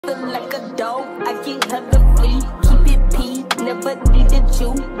Feel like a dog, I get hella free. Keep it P, never needed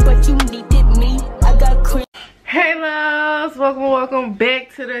you, but you needed me. I got cream. Hey loves, welcome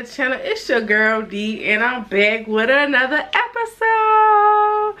back to the channel. It's your girl D, and I'm back with another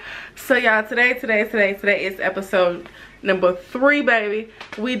episode. So y'all, today is episode number 3, baby.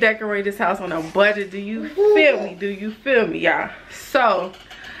 We decorate this house on a budget. Do you feel me? Do you feel me, y'all? So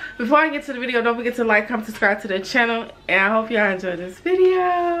before I get to the video, don't forget to like, comment, subscribe to the channel, and I hope y'all enjoyed this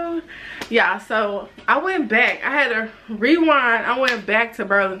video. Yeah, so I went back. I had to rewind. I went back to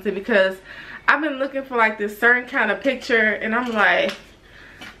Burlington because I've been looking for like this certain kind of picture, and I'm like,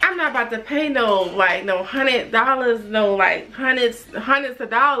 I'm not about to pay no $100, no like hundreds of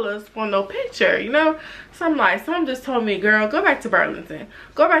dollars for no picture, you know. So I'm like, someone just told me, girl, go back to Burlington.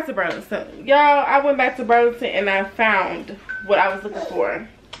 Go back to Burlington. Y'all, I went back to Burlington and I found what I was looking for.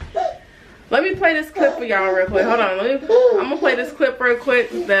 Let me play this clip for y'all real quick. Hold on, I'm gonna play this clip real quick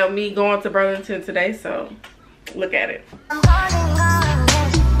about me going to Burlington today, so look at it.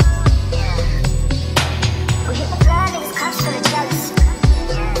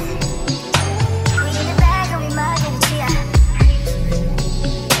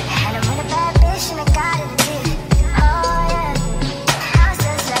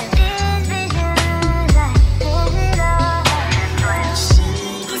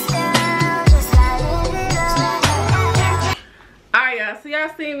 So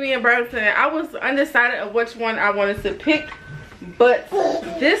y'all seen me in Burlington. I was undecided of which one I wanted to pick, but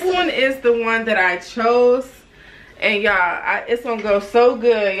this one is the one that I chose, and y'all, it's gonna go so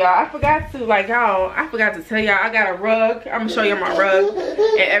good, y'all. I forgot to tell y'all I got a rug. I'm gonna show you my rug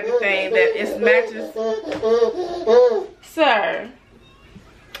and everything that it matches. Sir,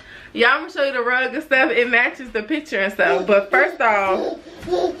 y'all, I'm gonna show you the rug and stuff. It matches the picture and stuff. But first off,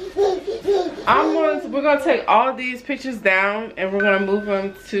 we're gonna take all these pictures down and we're gonna move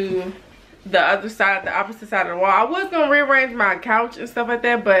them to the other side, the opposite side of the wall. I was gonna rearrange my couch and stuff like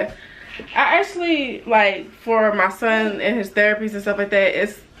that, but I actually, like, for my son and his therapies and stuff like that,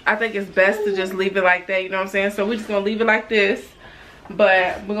 I think it's best to just leave it like that, you know what I'm saying? So we're just gonna leave it like this,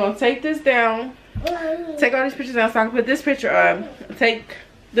 but we're gonna take this down, take all these pictures down so I can put this picture up, take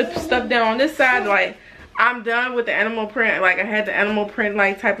the stuff down on this side. Like, I'm done with the animal print. Like, I had the animal print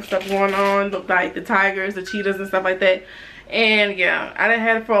like type of stuff going on, like the tigers, the cheetahs and stuff like that. And yeah, I done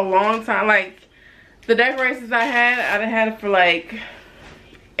had it for a long time. Like, the decorations I done had it for like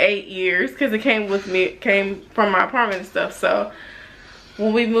 8 years, because it came from my apartment and stuff. So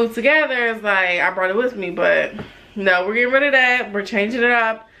when we moved together, it's like I brought it with me. But no, we're getting rid of that. We're changing it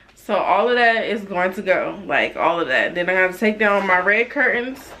up. So all of that is going to go, like all of that. Then I got to take down my red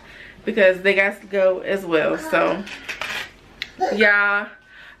curtains because they got to go as well. So yeah,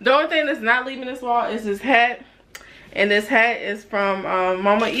 the only thing that's not leaving this wall is this hat. And this hat is from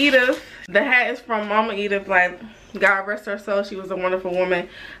Mama Edith. The hat is from Mama Edith. Like, God rest her soul, she was a wonderful woman.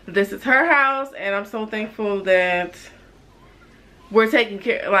 This is her house, and I'm so thankful that we're taking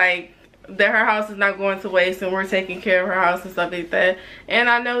care, like, that her house is not going to waste, and we're taking care of her house and stuff like that. And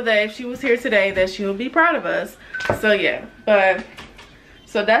I know that if she was here today, that she would be proud of us. So yeah, but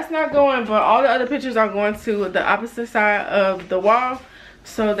so that's not going, but all the other pictures are going to the opposite side of the wall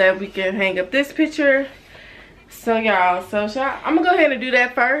so that we can hang up this picture. So y'all, I'm gonna go ahead and do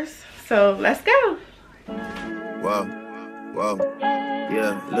that first. So let's go. Whoa,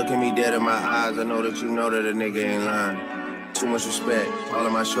 yeah, look at me dead in my eyes. I know that you know that a nigga ain't lying. Too much respect. All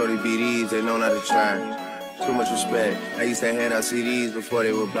of my shorty BDs, they know not to try. Too much respect. I used to hand out CDs before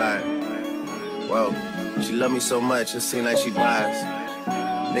they would buy. Whoa, she love me so much, it seems like she buys.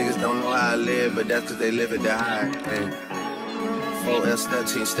 Niggas don't know how I live, but that's cause they live it to high. Hey.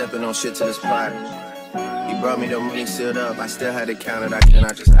 4S13 stepping on shit to the spot. He brought me the money sealed up, I still had to count it, I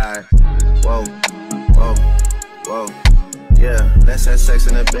cannot just hide. Whoa, yeah, let's have sex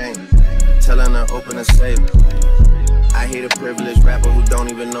in the bank. Telling her open a safe. I hate a privileged rapper who don't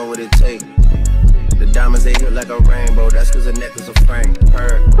even know what it takes. The diamonds, they hit like a rainbow, that's cause the necklace of Frank.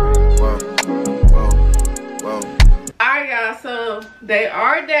 Whoa. Alright y'all, so they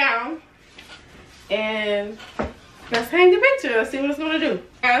are down. And let's hang the picture, let's see what it's gonna do.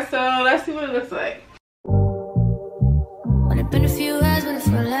 Alright, so let's see what it looks like. Only been a few hours, but it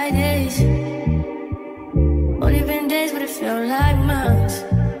felt like days. Only been days, but it felt like months.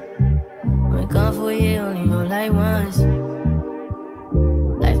 Been gone for a year, only go like once.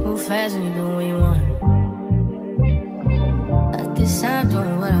 Life move fast when you do what you want. At this time,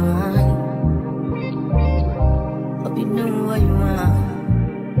 doing what I want. Hope you doing what you want.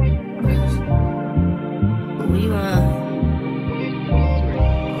 What you want.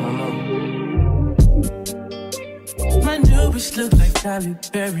 My new lips look like Halle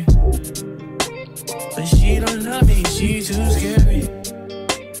Berry, but she don't love me, she too scary.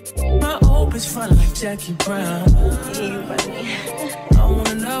 My hope is fun like Jackie Brown. I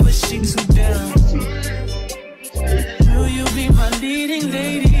wanna love her, she too down. Will you be my leading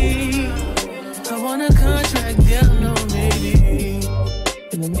lady? I want a contract, down low, maybe.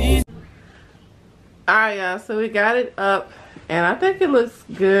 Alright, y'all, so we got it up, and I think it looks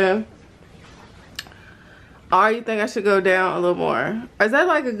good. Or you think I should go down a little more? Is that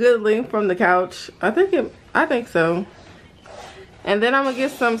like a good length from the couch? I think so. And then I'm gonna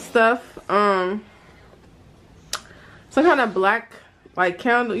get some stuff, some kind of black, like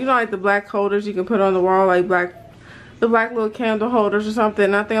candle, you know, like the black holders you can put on the wall, like the black little candle holders or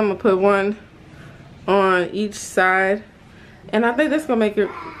something. I think I'm gonna put one on each side, and I think that's gonna make it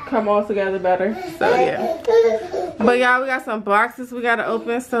come all together better. So yeah, but y'all, we got some boxes we gotta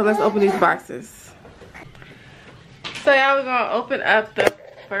open, so let's open these boxes. So y'all, we're gonna open up the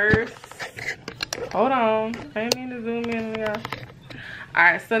first, hold on, I didn't mean to zoom in, y'all.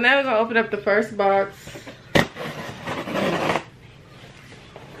 Alright, so now we're gonna open up the first box.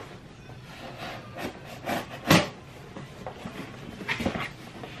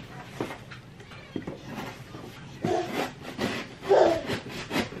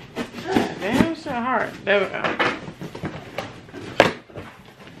 Damn, it's so hard. There we go.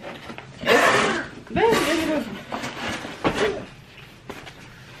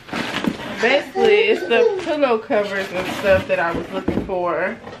 Basically, it's the pillow covers and stuff that I was looking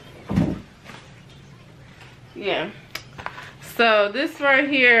for. Yeah. So this right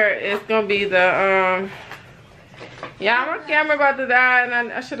here is gonna be the yeah, my camera about to die,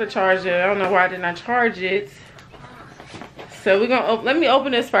 and I should have charged it. I don't know why I did not charge it. So we're gonna let me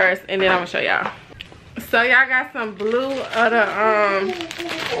open this first, and then I'm gonna show y'all. So y'all got some blue of the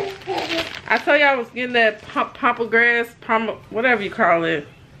I told y'all I was getting that pomegranate, whatever you call it.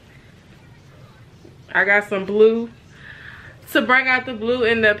 I got some blue to bring out the blue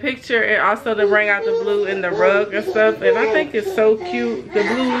in the picture, and also to bring out the blue in the rug and stuff. And I think it's so cute. The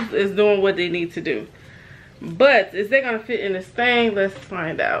blues is doing what they need to do. But is they gonna fit in this thing? Let's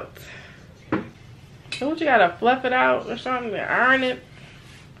find out. Don't you gotta fluff it out or something to iron it?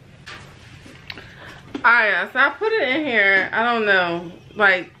 Alright, so I put it in here. I don't know.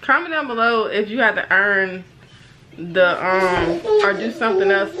 Like, comment down below if you had to iron the or do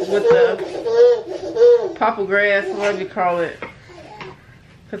something else with the popple grass, whatever you call it,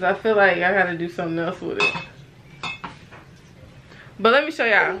 because I feel like I gotta do something else with it. But let me show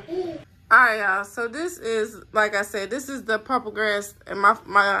y'all. Alright, y'all, so this is, like I said, this is the popple grass, and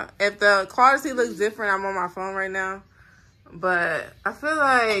my if the quality looks different, I'm on my phone right now, but I feel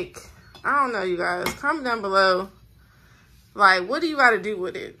like, I don't know, you guys, comment down below, like, what do you gotta do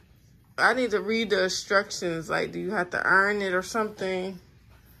with it? I need to read the instructions. Like, do you have to iron it or something?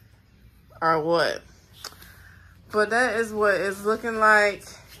 Or what? But that is what it's looking like.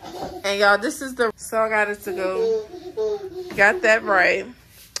 And y'all, this is the... So I got it to go. Got that right.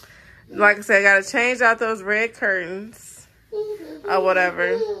 Like I said, I got to change out those red curtains. Or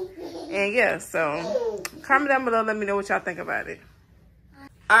whatever. And yeah, so... Comment down below. Let me know what y'all think about it.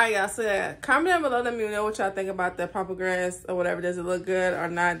 Alright, y'all, so yeah, comment down below, let me know what y'all think about the popple grass or whatever. Does it look good or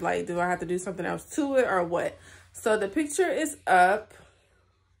not? Like, do I have to do something else to it or what? So the picture is up,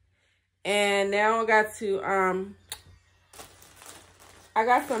 and now I got to I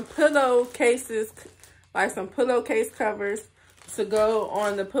got some pillow cases, like some pillowcase covers to go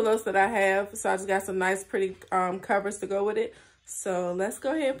on the pillows that I have. So I just got some nice pretty covers to go with it. So let's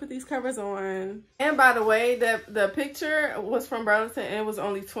go ahead and put these covers on. And by the way, the picture was from Burlington, and it was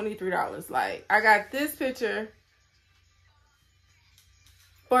only $23. Like, I got this picture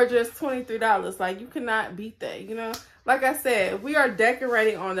for just $23. Like, you cannot beat that, you know? Like I said, we are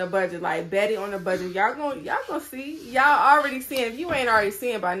decorating on the budget, like Baddie on the budget. Y'all gonna see. Y'all already seeing. If you ain't already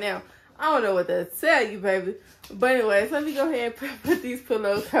seeing by now, I don't know what to tell you, baby. But anyways, let me go ahead and put these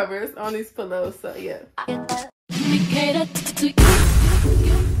pillow covers on these pillows. So yeah.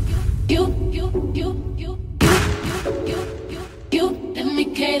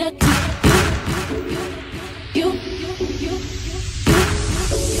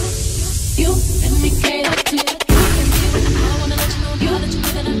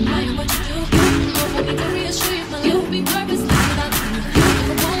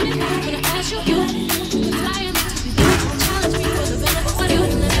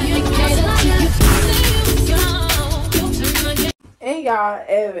 And y'all,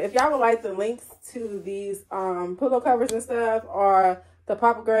 if y'all would like the links to these pillow covers and stuff, or the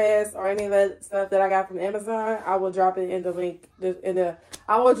popple grass, or any of that stuff that I got from Amazon, I will drop it in the link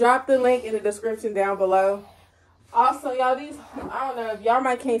I will drop the link in the description down below. Also, y'all, these, I don't know if y'all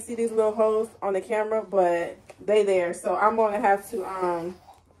might can't see these little holes on the camera, but they there. So I'm going to have to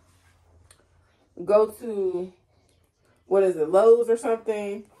go to, what is it, Lowe's or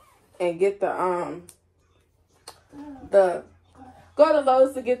something, and get go to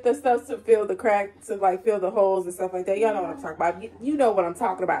Lowe's to get the stuff to fill the crack, to like fill the holes and stuff like that. Y'all know what I'm talking about. You know what I'm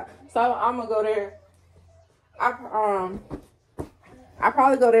talking about. So I'm gonna go there. I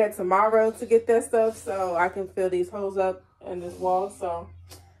probably go there tomorrow to get that stuff so I can fill these holes up in this wall. So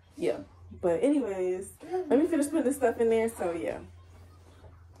yeah. But anyways, let me finish putting this stuff in there. So yeah.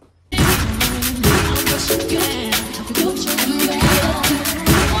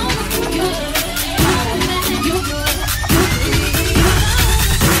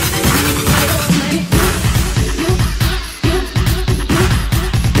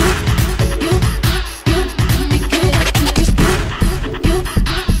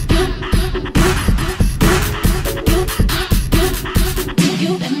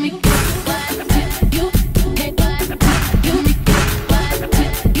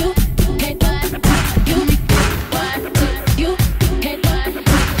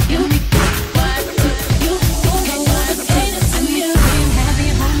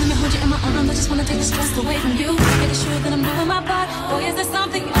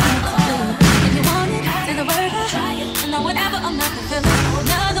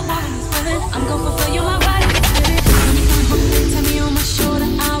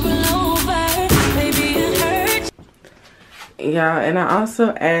 Yeah, and I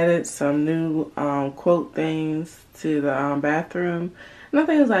also added some new quote things to the bathroom. And I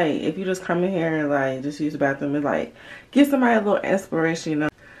think it's like, if you just come in here and like just use the bathroom, it's like give somebody a little inspiration. You know,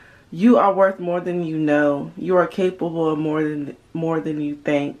 you are worth more than you know. You are capable of more than you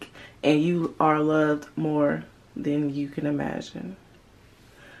think, and you are loved more than you can imagine.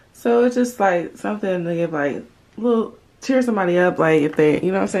 So it's just like something to give like a little, cheer somebody up, like if they,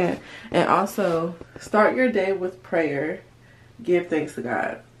 you know what I'm saying. And also start your day with prayer. Give thanks to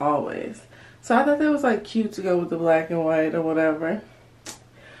God always. So I thought that was like cute to go with the black and white or whatever.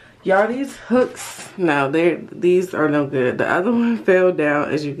 Y'all, these hooks, no, these are no good. The other one fell down,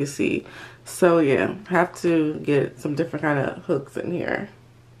 as you can see. So yeah, have to get some different kind of hooks in here.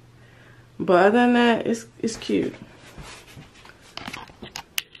 But other than that, it's cute.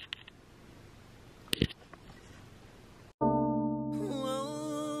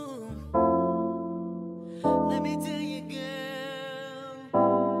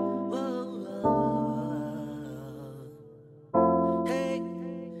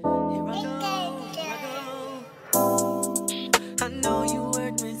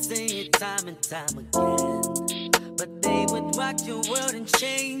 Time again, but they would rock your world and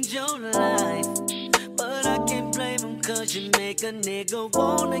change your life. But I can't blame them, cause you make a nigga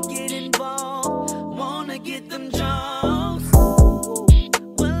wanna get involved, wanna get them draws.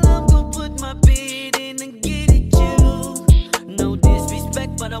 Well, I'm gonna put my bid in and get at you. No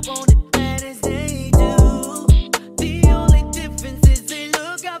disrespect, but I want